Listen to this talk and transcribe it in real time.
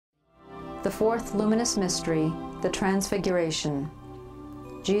The fourth luminous mystery, the Transfiguration.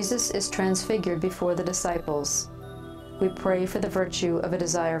 Jesus is transfigured before the disciples. We pray for the virtue of a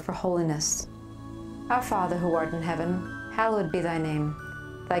desire for holiness. Our Father who art in heaven, hallowed be thy name.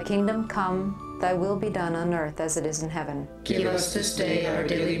 Thy kingdom come, thy will be done on earth as it is in heaven. Give us this day our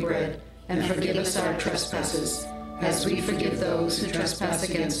daily bread, and forgive us our trespasses, as we forgive those who trespass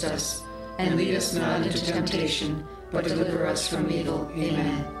against us. And lead us not into temptation, but deliver us from evil.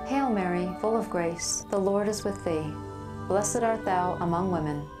 Amen. Hail Mary, full of grace, the Lord is with thee. Blessed art thou among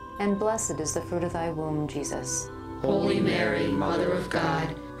women, and blessed is the fruit of thy womb, Jesus. Holy Mary, Mother of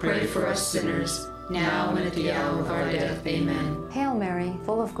God, pray for us sinners, now and at the hour of our death. Amen. Hail Mary,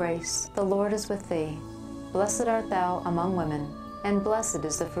 full of grace, the Lord is with thee. Blessed art thou among women, and blessed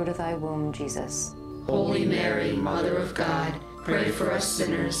is the fruit of thy womb, Jesus. Holy Mary, Mother of God, pray for us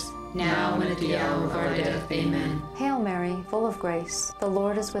sinners, now and at the hour of our death. Amen. Hail Mary, full of grace, the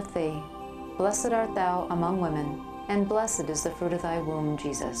Lord is with thee. Blessed art thou among women, and blessed is the fruit of thy womb,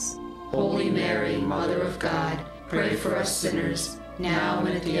 Jesus. Holy Mary, Mother of God, pray for us sinners, now and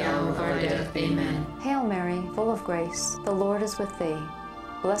at the hour of our death. Amen. Hail Mary, full of grace, the Lord is with thee.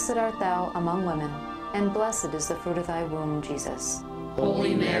 Blessed art thou among women, and blessed is the fruit of thy womb, Jesus.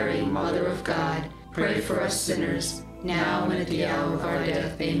 Holy Mary, Mother of God, pray for us sinners, now and at the hour of our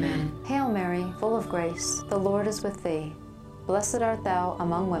death. Amen. Hail Mary, full of grace, the Lord is with thee. Blessed art thou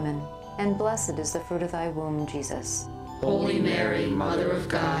among women, and blessed is the fruit of thy womb, Jesus. Holy Mary, Mother of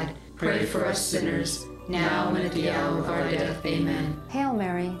God, pray for us sinners, now and at the hour of our death. Amen. Hail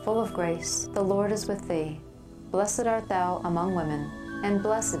Mary, full of grace, the Lord is with thee. Blessed art thou among women, and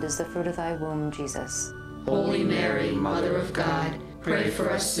blessed is the fruit of thy womb, Jesus. Holy Mary, Mother of God, pray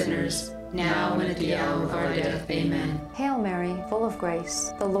for us sinners, now and at the hour of our death. Amen. Hail Mary, full of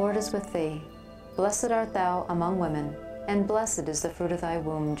grace, the Lord is with thee. Blessed art thou among women, and blessed is the fruit of thy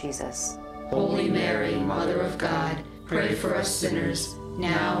womb, Jesus. Holy Mary, Mother of God, pray for us sinners,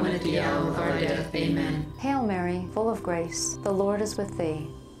 now and at the hour of our death. Amen. Hail Mary, full of grace, the Lord is with thee.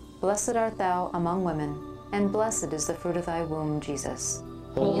 Blessed art thou among women, and blessed is the fruit of thy womb, Jesus.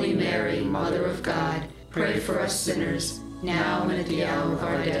 Holy Mary, Mother of God, pray for us sinners, now and at the hour of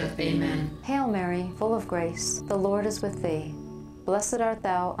our death. Amen. Hail Mary, full of grace, the Lord is with thee. Blessed art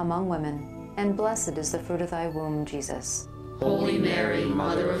thou among women, and blessed is the fruit of thy womb, Jesus. Holy Mary,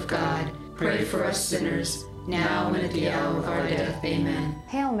 Mother of God, pray for us sinners, now and at the hour of our death. Amen.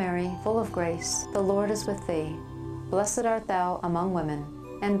 Hail Mary, full of grace, the Lord is with thee. Blessed art thou among women,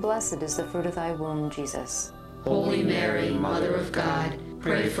 and blessed is the fruit of thy womb, Jesus. Holy Mary, Mother of God,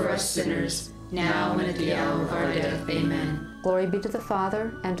 pray for us sinners, now and at the hour of our death. Amen. Glory be to the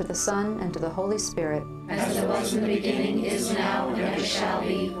Father, and to the Son, and to the Holy Spirit. As it was in the beginning, is now, and ever shall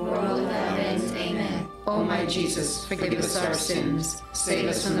be, world without end. Amen. O my Jesus, forgive us our sins, save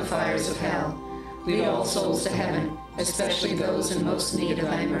us from the fires of hell. Lead all souls to heaven, especially those in most need of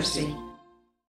thy mercy.